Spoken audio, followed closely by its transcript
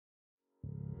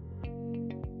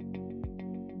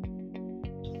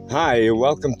Hi,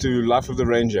 welcome to Life of the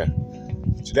Ranger.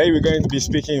 Today we're going to be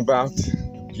speaking about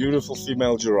a beautiful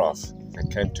female giraffe that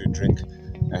came to drink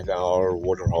at our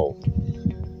waterhole,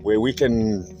 where we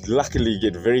can luckily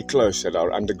get very close at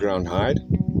our underground hide.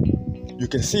 You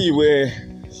can see where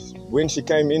when she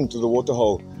came into the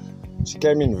waterhole, she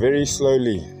came in very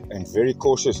slowly and very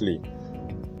cautiously.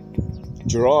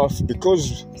 Giraffe,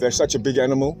 because they're such a big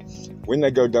animal, when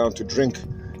they go down to drink,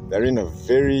 they're in a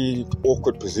very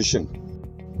awkward position.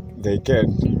 They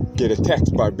can get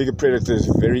attacked by bigger predators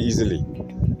very easily.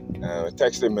 It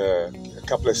takes them a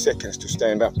couple of seconds to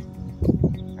stand up.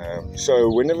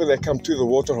 So whenever they come to the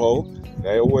waterhole,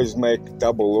 they always make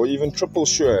double or even triple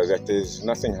sure that there's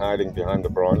nothing hiding behind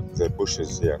the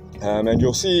bushes here. And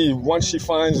you'll see once she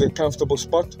finds a comfortable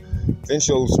spot, then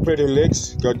she'll spread her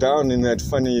legs, go down in that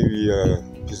funny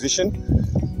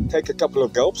position, take a couple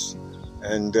of gulps,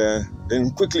 and then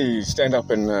quickly stand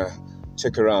up and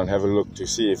check around, have a look to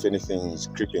see if anything's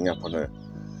creeping up on her.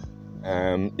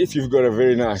 If you've got a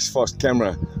very nice fast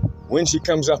camera, when she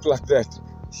comes up like that,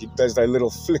 she does that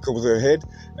little flick with her head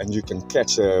and you can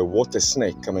catch a water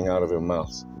snake coming out of her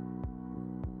mouth.